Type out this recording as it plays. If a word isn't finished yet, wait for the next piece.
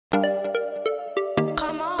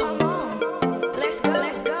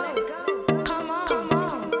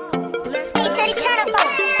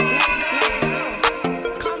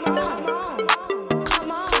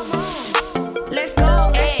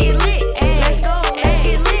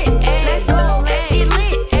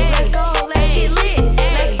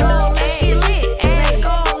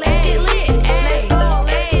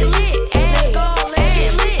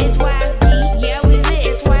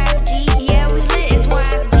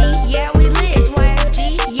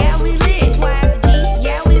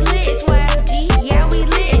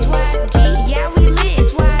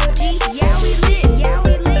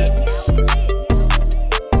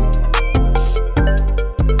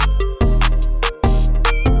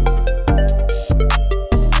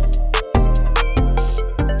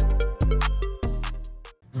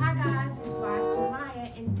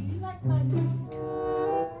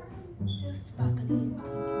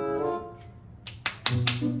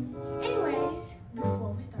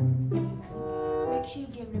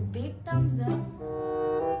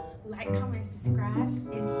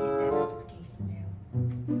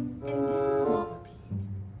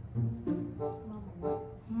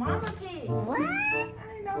What?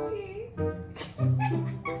 I know me.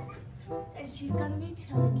 And she's gonna be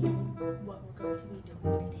telling you what we're going to be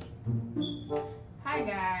doing today. Hi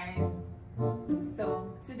guys.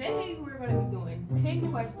 So today we're going to be doing 10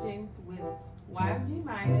 questions with Yfg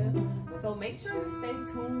Myia. So make sure you stay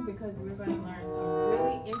tuned because we're going to learn some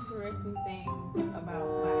really interesting things about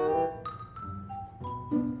Myia.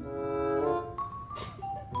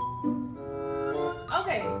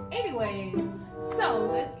 Okay, anyway, so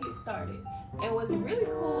let's get started. And what's really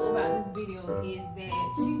cool about this video is that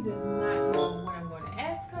she does not know what I'm going to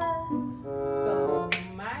ask her. So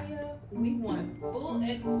Myia, we want full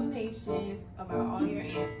explanations about all your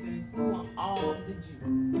answers. We want all the juice,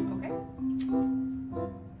 okay?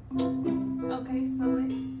 Okay, so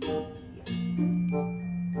let's see.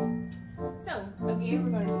 So again,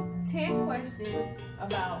 we're going to do 10 questions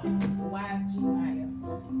about Yfg Myia.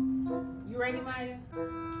 You ready, Myia? I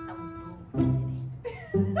was born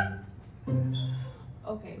ready.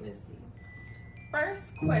 Okay, let's see. First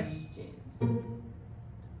question.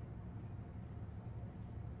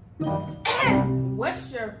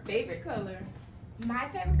 What's your favorite color? My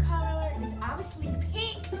favorite color is obviously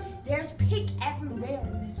pink. There's pink everywhere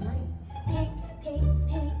in this room. Pink, pink,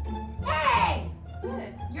 pink. Hey!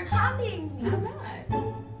 What? You're copying me. I'm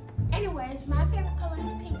not. Anyways, my favorite color is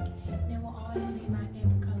pink. And it will always be my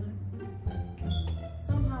favorite color.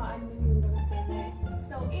 Somehow I knew you were going to say that.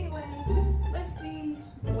 So anyways, let's see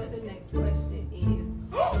what the next question is.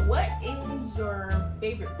 What is your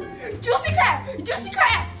favorite food? Juicy crab! Juicy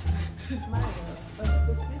crab! Myia, a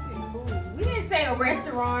specific food. We didn't say a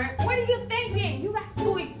restaurant. What are you thinking? You got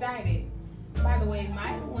too excited. By the way,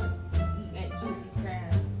 Myia wants to eat at Juicy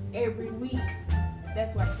Crab every week.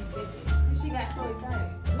 That's why she said it. Because she got so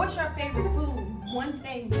excited. What's your favorite food? One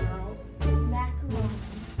thing, girl. Macaroni.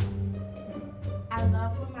 I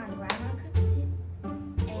love when my grandma cooks it,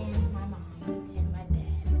 and my mom and my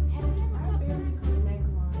dad. Have you ever I cooked? barely cook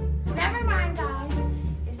macaroni. Never mind, guys.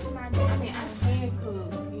 It's my dad. I mean, I can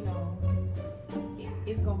cook, you know.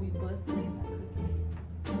 It's going to be busted if I cook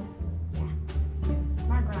it. Yeah.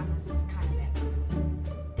 My grandma's is kind of bad.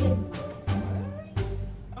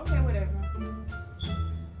 Okay, whatever.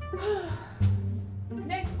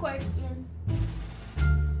 Next question.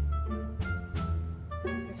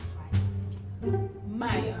 It's fine.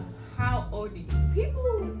 Myia, how old are you? People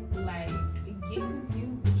like get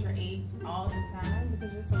confused with your age all the time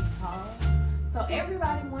because you're so tall. So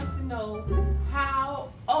everybody wants to know,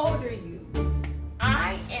 how old are you?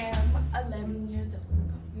 I am 11 years old.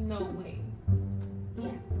 No way.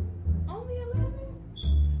 Yeah. Only 11?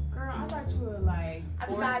 Girl, I thought you were like I'm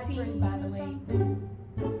 14 5'3", by the or way. something.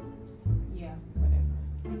 Yeah, whatever.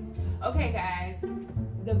 Okay, guys.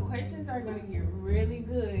 The questions are going to get really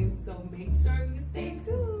good, so make sure you stay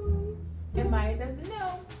tuned. And Myia doesn't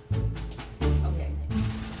know. Okay.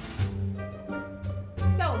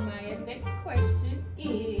 So, Myia, next question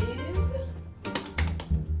is,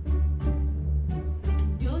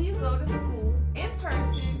 do you go to school in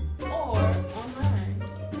person or online?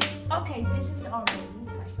 Okay, this is an amazing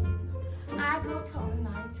question. I go to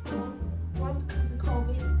online school. One, because of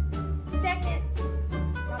COVID. Second,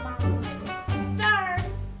 my mom will let me.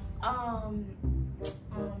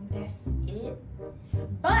 Third, that's it.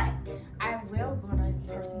 But I will go to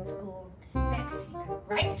in-person school next year,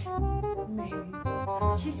 right? Maybe.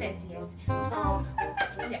 She says yes.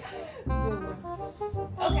 Yeah. Good one.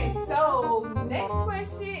 Okay, so next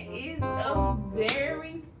question is a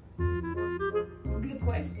very good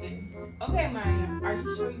question. Okay, Myia, are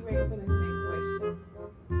you sure you're ready for this next question?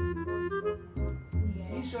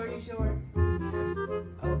 Yeah. You sure? You sure?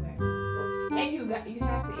 Okay. And you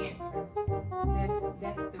have to answer.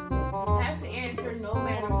 That's the rule. You have to answer no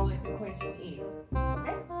matter what the question is.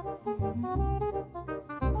 Okay?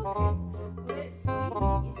 Okay. Let's see.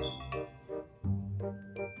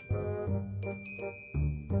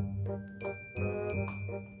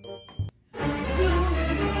 Do you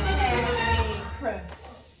have a crush?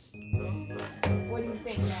 What do you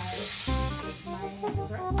think, guys? Myia has a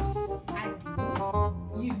crush. I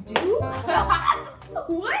do. You do?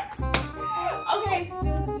 What? Okay,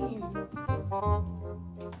 spill the beans.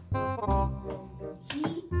 He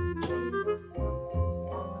is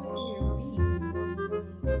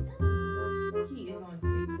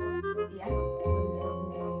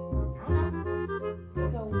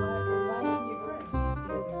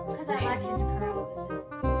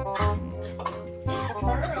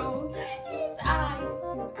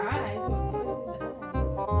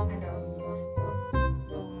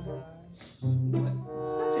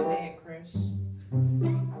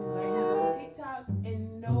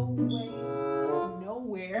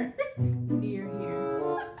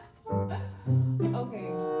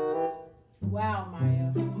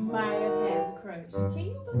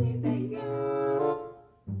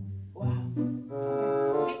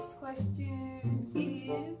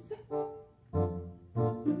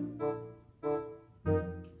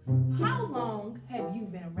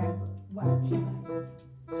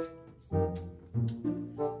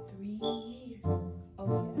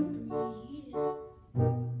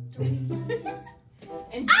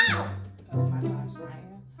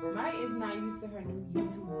used to her new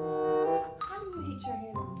YouTube role. How do you hit your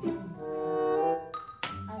head on the TV?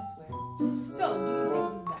 I swear. So, do you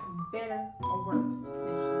think you've gotten better or worse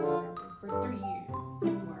since you've been rapping for 3 years?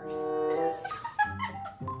 Worse.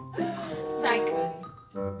 Psycho.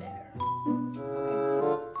 Better.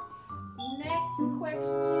 Next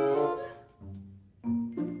question.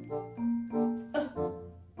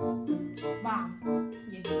 Mom.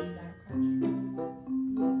 Yeah, you got a crush.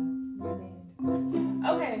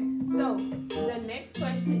 Yeah, okay, so the next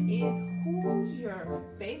question is, who's your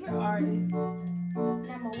favorite artist?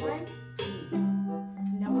 Number 1,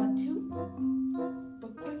 number 2,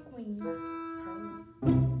 Brooklyn Queen. You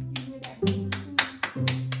hear that?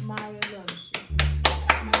 Myia loves you.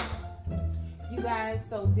 You guys,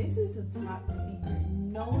 so this is a top secret.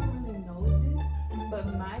 No one really knows this, but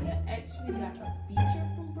Myia actually got a feature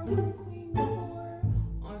from Brooklyn Queen before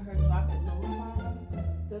on her Drop It Low song.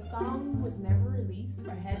 The song was never released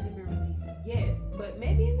or hasn't been released yet, but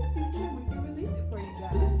maybe in the future we can release it for you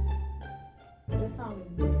guys. This song is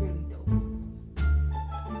really dope.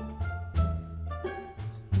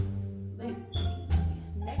 Let's see.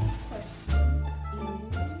 Next question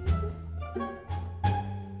is,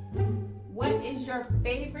 what is your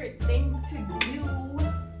favorite thing to do?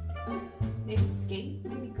 Maybe skate,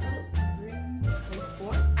 maybe cook, read, play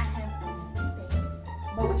sports? I have many things.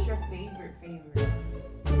 But what's your favorite?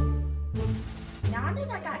 Now that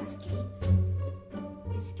I got skates,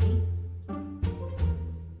 skate.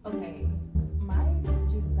 Okay, Myia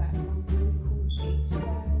just got some really cool skates, you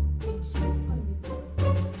guys, and she's gonna be doing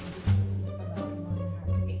some videos about learning how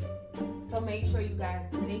to skate. So make sure you guys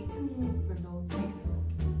stay tuned for those videos.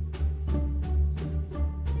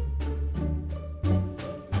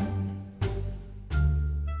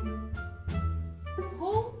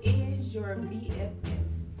 Who is your BFF?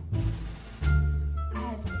 I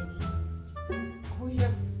have many. Who's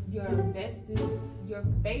your bestest, your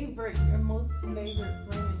favorite, your most favorite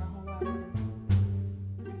friend in the whole wide world?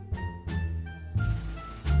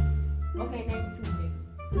 Okay, name 2, baby.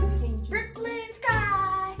 Can you choose? Brooklyn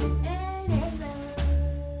Sky and love.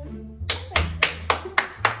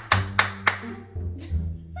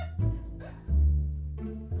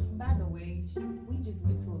 By the way, we just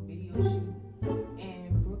went to a video shoot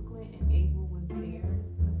and Brooklyn and Abel was there,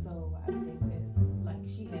 so I think that's like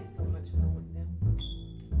she had so much fun with them.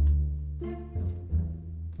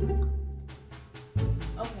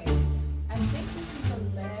 Okay, I think this is the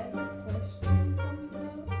last question coming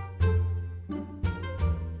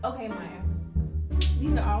up. Okay, Myia,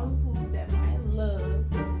 these are all the foods that Myia loves,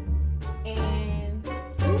 and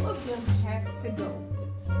 2 of them have to go.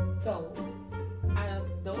 So, out of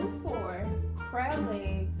those 4, crab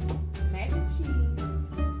legs, mac and cheese,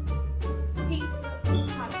 pizza, and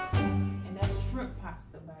pasta, and that's shrimp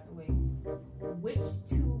pasta, by the way. Which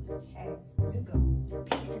 2 has to go?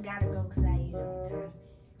 Pizza gotta go because I eat it all the time.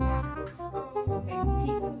 Okay,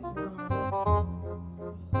 pizza,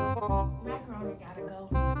 Macaroni gotta go.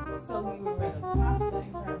 so you would rather pasta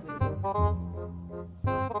and crab legs.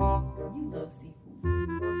 You love seafood.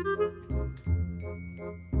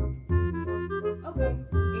 Okay,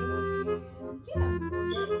 and yeah,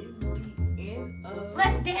 that is the end of.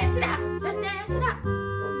 Let's dance it out. Let's dance it out.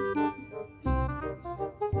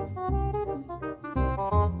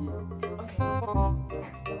 Okay.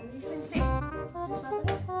 Now, what are you finna say? Just wrap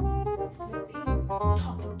it up. That's it.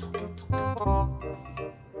 Talking.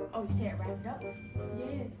 Oh, you said wrap it up?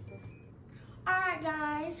 Yes. Alright,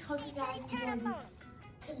 guys. Hope you guys enjoyed these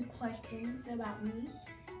 10 questions about me.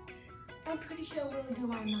 I'm pretty sure we'll do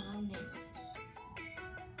my mom next.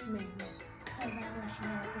 Maybe. Because I know she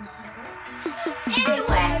has some secrets.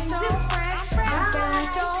 Anyway, I'm so fresh, I'm feeling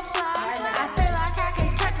so fly. I feel like I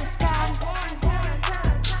can touch the sky.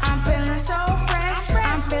 I'm feeling so fresh,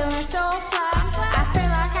 I'm feeling so fly. I feel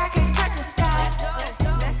like I can touch the sky.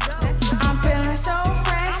 I'm feeling so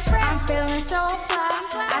fresh, I'm feeling so fly.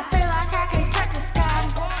 I feel like I can touch the sky.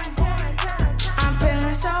 I'm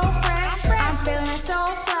feeling so fresh, I'm feeling so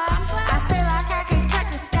fly. I feel like I can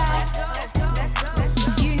touch the sky.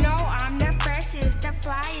 You know I'm the freshest, the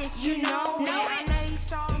flyest. You know, I know you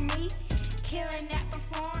saw me killing that.